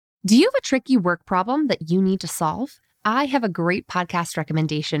Do you have a tricky work problem that you need to solve? I have a great podcast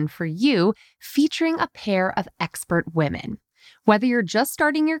recommendation for you featuring a pair of expert women. Whether you're just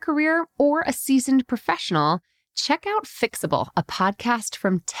starting your career or a seasoned professional, check out Fixable, a podcast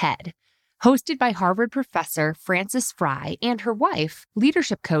from TED. Hosted by Harvard professor Frances Frei and her wife,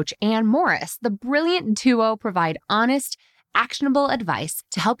 leadership coach Anne Morris, the brilliant duo provide honest, actionable advice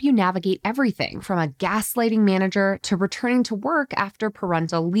to help you navigate everything from a gaslighting manager to returning to work after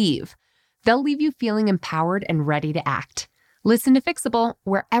parental leave. They'll leave you feeling empowered and ready to act. Listen to Fixable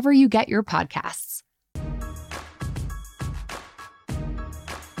wherever you get your podcasts.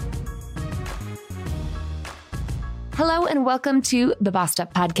 Hello and welcome to the Bossed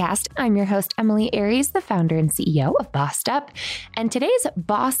Up Podcast. I'm your host, Emily Aries, the founder and CEO of Bossed Up. And today's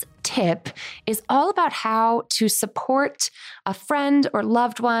boss tip is all about how to support a friend or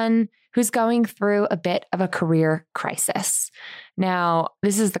loved one who's going through a bit of a career crisis. Now,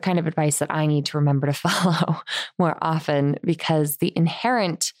 this is the kind of advice that I need to remember to follow more often because the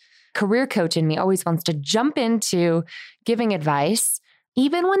inherent career coach in me always wants to jump into giving advice,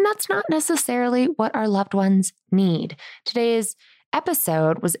 even when that's not necessarily what our loved ones need. Today's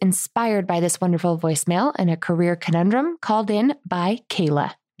episode was inspired by this wonderful voicemail and a career conundrum called in by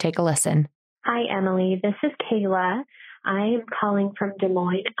Kayla. Take a listen. Hi, Emily. This is Kayla. I am calling from Des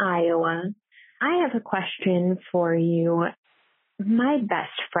Moines, Iowa. I have a question for you. My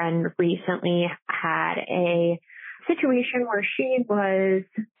best friend recently had a situation where she was,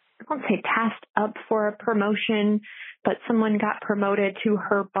 I won't say tasked up for a promotion, but someone got promoted to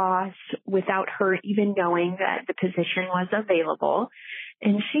her boss without her even knowing that the position was available.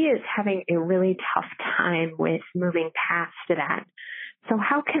 And she is having a really tough time with moving past that. So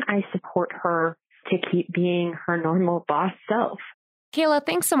how can I support her to keep being her normal boss self? Kayla,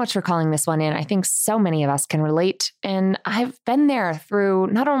 thanks so much for calling this one in. I think so many of us can relate. And I've been there through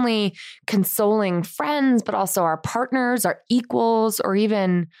not only consoling friends, but also our partners, our equals, or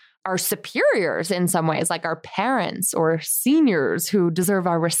even our superiors in some ways, like our parents or seniors who deserve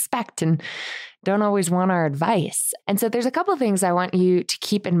our respect and don't always want our advice. And so there's a couple of things I want you to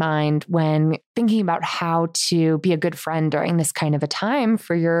keep in mind when thinking about how to be a good friend during this kind of a time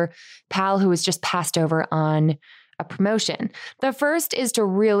for your pal who was just passed over on a promotion. The first is to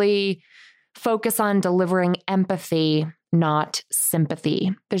really focus on delivering empathy, not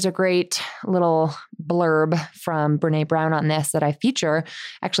sympathy. There's a great little blurb from Brene Brown on this that I feature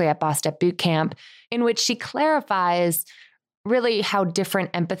actually at Bossed Up Bootcamp, in which she clarifies really how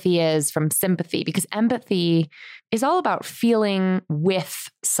different empathy is from sympathy, because empathy is all about feeling with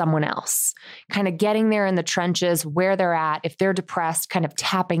someone else, kind of getting there in the trenches where they're at. If they're depressed, kind of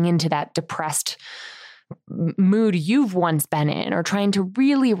tapping into that depressed mood you've once been in, or trying to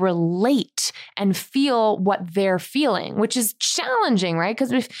really relate and feel what they're feeling, which is challenging, right?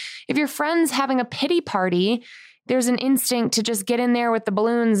 Because if your friend's having a pity party, there's an instinct to just get in there with the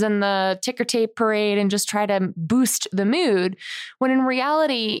balloons and the ticker tape parade and just try to boost the mood. When in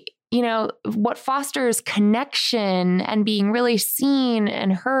reality, you know, what fosters connection and being really seen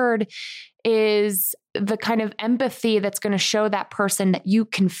and heard is the kind of empathy that's going to show that person that you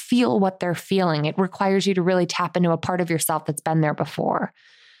can feel what they're feeling. It requires you to really tap into a part of yourself that's been there before.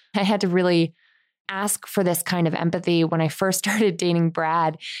 I had to really ask for this kind of empathy when I first started dating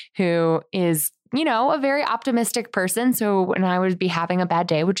Brad, who is, you know, a very optimistic person. So when I would be having a bad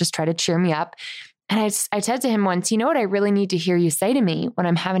day, would just try to cheer me up. And I said to him once, you know what I really need to hear you say to me when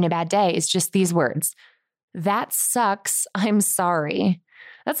I'm having a bad day is just these words: "That sucks. I'm sorry."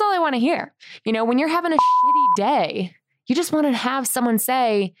 That's all I want to hear. You know, when you're having a shitty day, you just want to have someone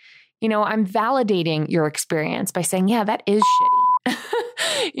say, you know, I'm validating your experience by saying, yeah, that is shitty.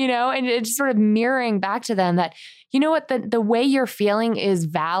 You know, and it's sort of mirroring back to them that, you know what, the way you're feeling is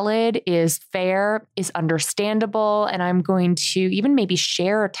valid, is fair, is understandable. And I'm going to even maybe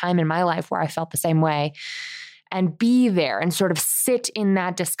share a time in my life where I felt the same way and be there and sort of sit in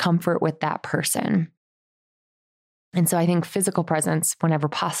that discomfort with that person. And so I think physical presence whenever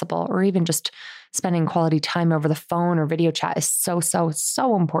possible, or even just spending quality time over the phone or video chat is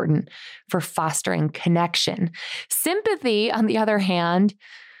so important for fostering connection. Sympathy, on the other hand,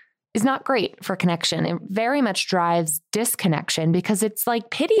 is not great for connection. It very much drives disconnection because it's like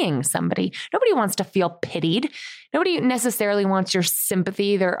pitying somebody. Nobody wants to feel pitied. Nobody necessarily wants your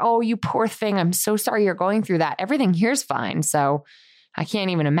sympathy. They're, oh, you poor thing. I'm so sorry you're going through that. Everything here's fine. So I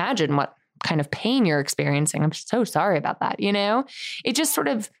can't even imagine what kind of pain you're experiencing. I'm so sorry about that. You know, it just sort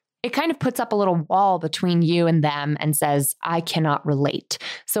of, it kind of puts up a little wall between you and them and says, I cannot relate.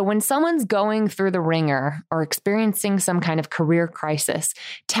 So when someone's going through the ringer or experiencing some kind of career crisis,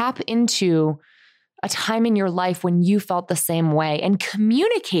 tap into a time in your life when you felt the same way and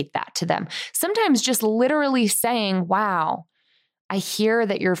communicate that to them. Sometimes just literally saying, wow, I hear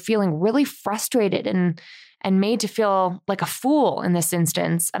that you're feeling really frustrated and made to feel like a fool in this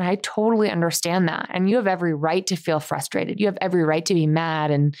instance. And I totally understand that. And you have every right to feel frustrated. You have every right to be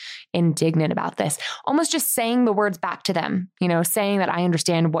mad and indignant about this. Almost just saying the words back to them, saying that I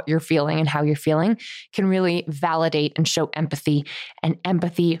understand what you're feeling and how you're feeling can really validate and show empathy. And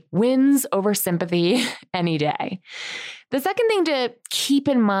empathy wins over sympathy any day. The second thing to keep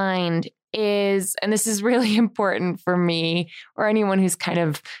in mind is, and this is really important for me or anyone who's kind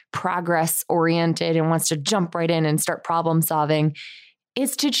of progress oriented and wants to jump right in and start problem solving,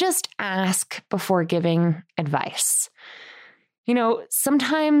 is to just ask before giving advice.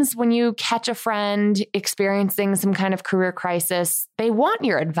 Sometimes when you catch a friend experiencing some kind of career crisis, they want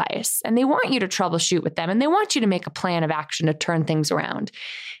your advice and they want you to troubleshoot with them and they want you to make a plan of action to turn things around.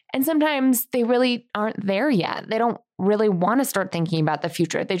 And sometimes they really aren't there yet. They don't really want to start thinking about the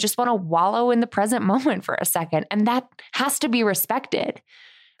future. They just want to wallow in the present moment for a second. And that has to be respected.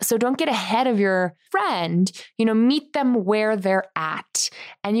 So don't get ahead of your friend, meet them where they're at.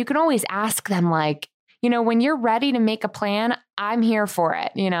 And you can always ask them when you're ready to make a plan, I'm here for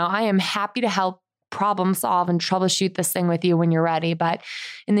it. I am happy to help problem solve and troubleshoot this thing with you when you're ready. But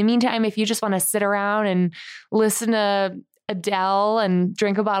in the meantime, if you just want to sit around and listen to Adele and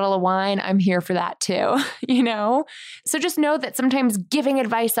drink a bottle of wine, I'm here for that too, So just know that sometimes giving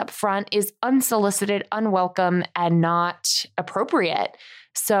advice up front is unsolicited, unwelcome, and not appropriate.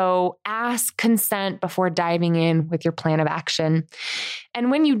 So ask consent before diving in with your plan of action. And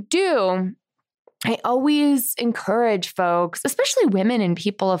when you do, I always encourage folks, especially women and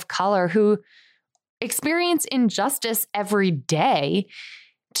people of color who experience injustice every day,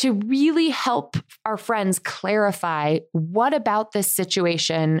 to really help our friends clarify what about this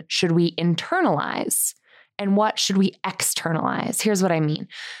situation should we internalize and what should we externalize. Here's what I mean.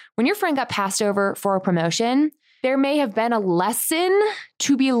 When your friend got passed over for a promotion, there may have been a lesson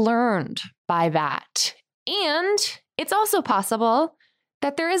to be learned by that. And it's also possible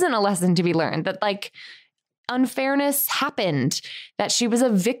that there isn't a lesson to be learned, that unfairness happened, that she was a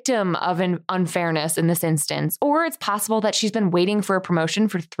victim of an unfairness in this instance. Or it's possible that she's been waiting for a promotion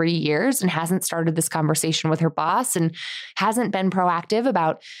for 3 years and hasn't started this conversation with her boss and hasn't been proactive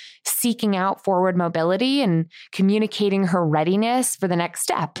about seeking out forward mobility and communicating her readiness for the next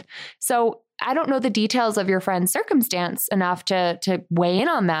step. So I don't know the details of your friend's circumstance enough to weigh in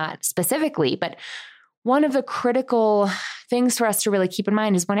on that specifically, but one of the critical things for us to really keep in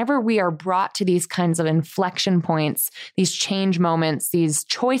mind is whenever we are brought to these kinds of inflection points, these change moments, these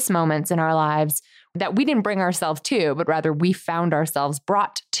choice moments in our lives that we didn't bring ourselves to, but rather we found ourselves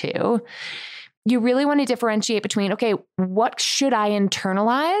brought to, you really want to differentiate between, okay, what should I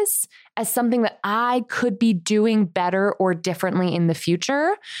internalize as something that I could be doing better or differently in the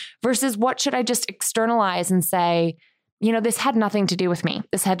future versus what should I just externalize and say, this had nothing to do with me.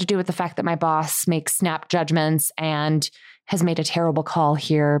 This had to do with the fact that my boss makes snap judgments and has made a terrible call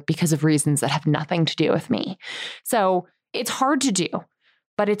here because of reasons that have nothing to do with me. So it's hard to do,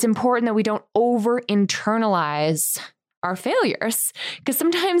 but it's important that we don't over-internalize our failures because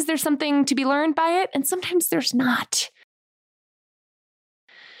sometimes there's something to be learned by it and sometimes there's not.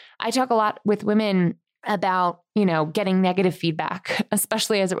 I talk a lot with women about, getting negative feedback,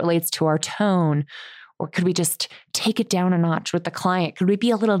 especially as it relates to our tone. Or could we just take it down a notch with the client? Could we be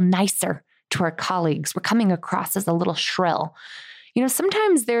a little nicer to our colleagues? We're coming across as a little shrill.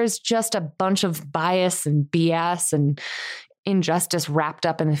 Sometimes there's just a bunch of bias and BS and injustice wrapped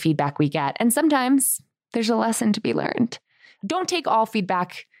up in the feedback we get. And sometimes there's a lesson to be learned. Don't take all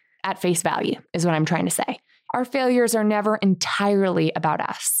feedback at face value, is what I'm trying to say. Our failures are never entirely about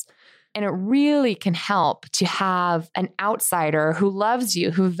us. And it really can help to have an outsider who loves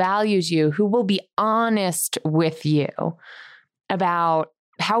you, who values you, who will be honest with you about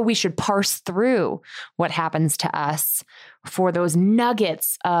how we should parse through what happens to us for those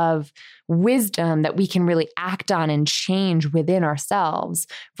nuggets of wisdom that we can really act on and change within ourselves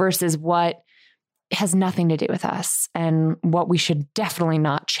versus what has nothing to do with us and what we should definitely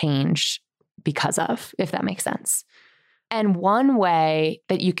not change because of, if that makes sense. And one way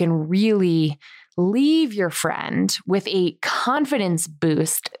that you can really leave your friend with a confidence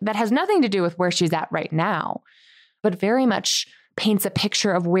boost that has nothing to do with where she's at right now, but very much paints a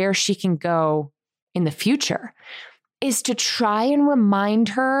picture of where she can go in the future, is to try and remind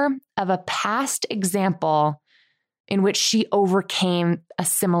her of a past example in which she overcame a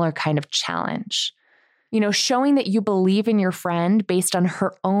similar kind of challenge. Showing that you believe in your friend based on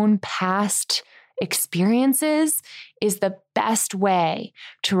her own past experiences is the best way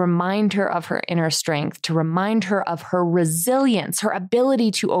to remind her of her inner strength, to remind her of her resilience, her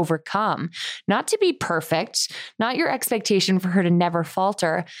ability to overcome, not to be perfect, not your expectation for her to never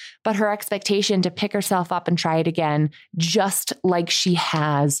falter, but her expectation to pick herself up and try it again, just like she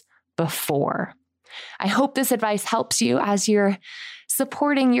has before. I hope this advice helps you as you're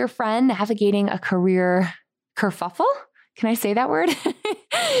supporting your friend navigating a career kerfuffle. Can I say that word?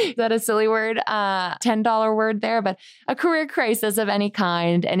 Is that a silly word? $10 word there, but a career crisis of any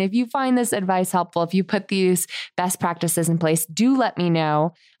kind. And if you find this advice helpful, if you put these best practices in place, do let me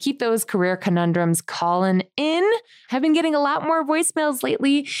know. Keep those career conundrums calling in. I've been getting a lot more voicemails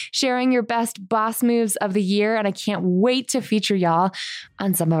lately, sharing your best boss moves of the year. And I can't wait to feature y'all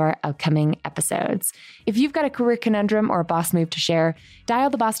on some of our upcoming episodes. If you've got a career conundrum or a boss move to share, dial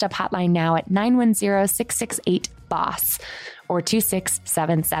the Bossed Up hotline now at 910-668-BOSS or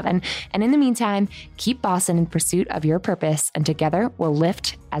 2677. And in the meantime, keep bossing in pursuit of your purpose, and together we'll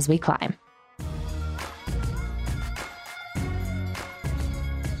lift as we climb.